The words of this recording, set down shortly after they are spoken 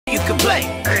can play.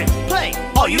 Hey. Play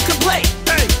all you can play.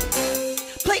 Hey.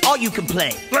 Play all you can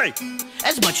play. Play.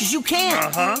 As much as you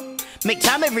can. Make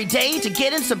time every day to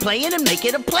get in some playing and make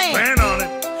it a plan. Plan on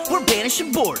it. We're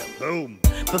banishing boredom. Boom.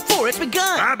 Before it's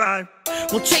begun. Bye-bye.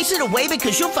 We'll chase it away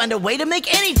because you'll find a way to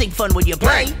make anything fun when you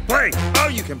play. Play. All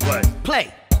you can play.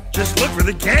 Play. Just look for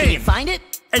the game. Can you find it?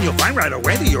 And you'll find right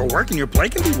away that your work and your play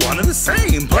can be one and the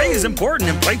same. Play is important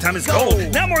and playtime is gold.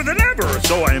 Now more than ever,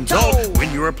 so I am told.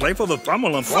 When you are playful, the fun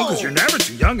will unfold. Because you're never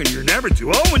too young and you're never too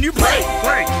old when you play.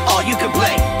 Play. All you can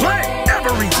play. Play.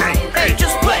 Every day. Hey,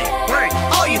 just play. Play.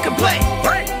 All you can play.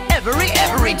 Play.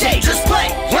 Every day. Just play.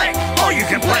 Play. All you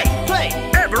can play. Play.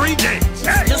 Every day.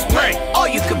 Hey. Just play. All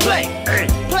you can play. Hey.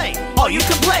 Play. All you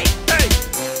can play. Hey.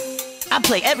 I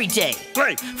play every day.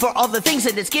 Play. For all the things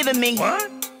that it's given me.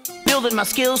 What? Building my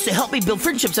skills to help me build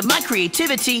friendships and my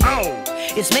creativity. Oh.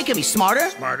 It's making me smarter.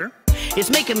 Smarter. It's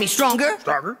making me stronger.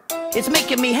 Stronger. It's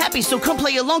making me happy, so come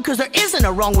play along, cause there isn't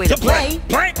a wrong way to play.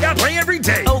 Play. I play every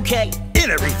day. Okay.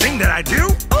 In everything that I do.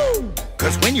 Ooh.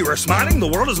 Cause when you are smiling, the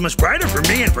world is much brighter for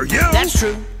me and for you. That's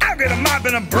true. I'll get a mop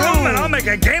and a broom, and I'll make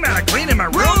a game out of cleaning my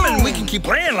room. And we can keep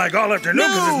playing like all afternoon,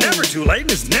 cause it's never too late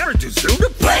and it's never too soon to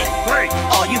play. Play.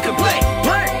 All you can play.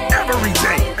 Play. Every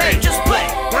day. Hey, just play.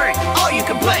 Play. All you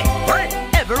can play. Play.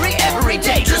 Every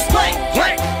day. Just play.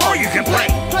 Play. All you can play.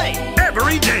 Play.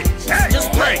 Every day. Hey.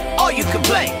 Just play. All you can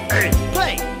play. Hey.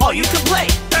 Play. All you can play.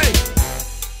 Hey.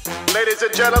 Ladies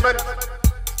and gentlemen,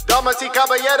 damas y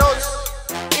caballeros,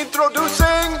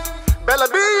 introducing Bella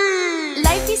B.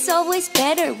 Life is always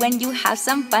better when you have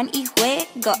some fun y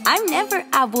juego. I'm never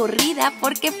aburrida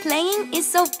porque playing is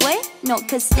so bueno.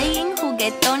 Cause staying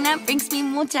juguetona brings me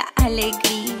mucha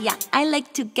alegría. I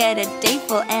like to get a day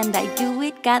full and I do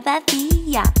it cada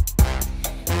día.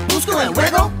 Busco el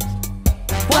juego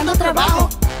cuando trabajo.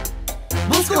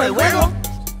 Busco el juego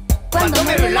cuando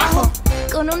me relajo.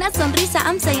 Con una sonrisa,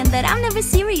 I'm saying that I'm never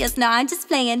serious. No, I'm just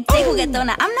playing. Stay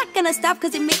juguetona. I'm not gonna stop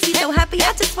cause it makes me so happy.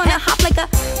 I just wanna hop like a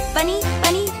bunny,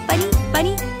 bunny, bunny,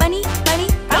 bunny, bunny, bunny.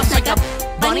 Bounce like a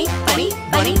bunny, bunny,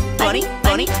 bunny, bunny,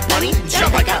 bunny, bunny.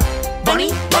 Jump like a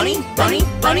bunny, bunny, bunny,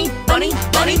 bunny, bunny,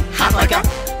 bunny. Hop like a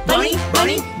bunny,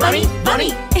 bunny, bunny,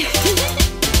 bunny.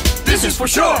 This is for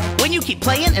sure. When you keep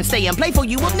playing and staying playful,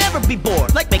 you will never be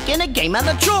bored. Like making a game out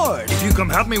of chores. If you come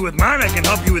help me with mine, I can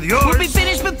help you with yours. We'll be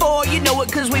finished before you know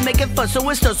it, cause we make it fun, so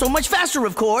it's still so much faster,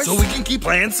 of course. So we can keep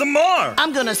playing some more.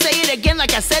 I'm gonna say it again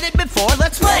like I said it before.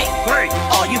 Let's play. Play.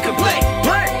 All you can play.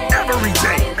 Play. Every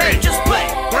day. Hey, just play.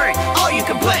 Play. All you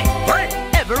can play. Play.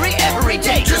 Every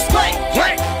day. Just play.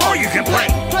 Play. All you can play.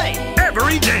 Play.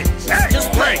 Every day. Hey.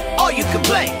 Just play. All you can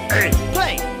play. Hey.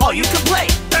 Play. All you can play.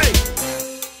 Hey.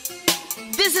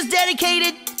 This is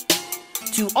dedicated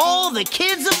to all the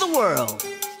kids of the world.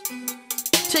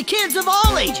 To kids of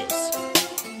all ages.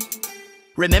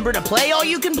 Remember to play all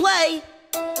you can play.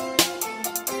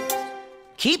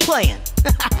 Keep playing.